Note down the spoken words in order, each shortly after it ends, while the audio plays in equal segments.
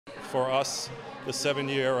for us, the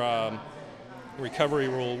 7-year recovery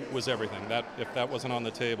rule was everything. That if that wasn't on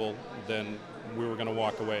the table, then we were going to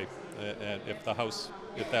walk away. And if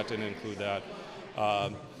that didn't include that,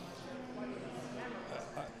 I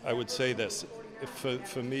would say this: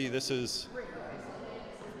 for me, this is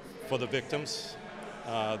for the victims.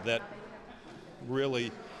 That really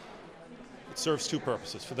it serves two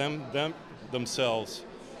purposes: for them themselves,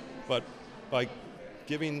 but by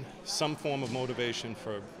giving some form of motivation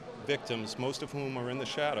for victims, most of whom are in the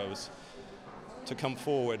shadows, to come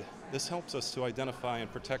forward. This helps us to identify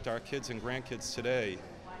and protect our kids and grandkids today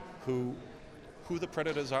who the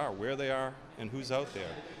predators are, where they are, and who's out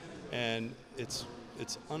there. And it's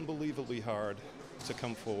unbelievably hard to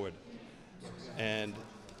come forward and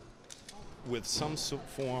with some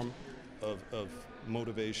form of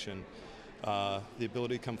motivation, the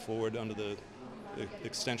ability to come forward under the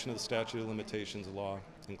extension of the statute of limitations law,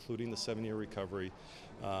 including the 7-year recovery,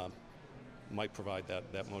 might provide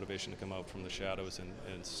that motivation to come out from the shadows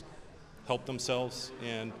and help themselves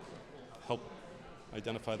and help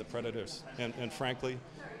identify the predators. And frankly,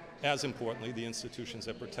 as importantly, the institutions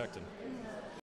that protect them.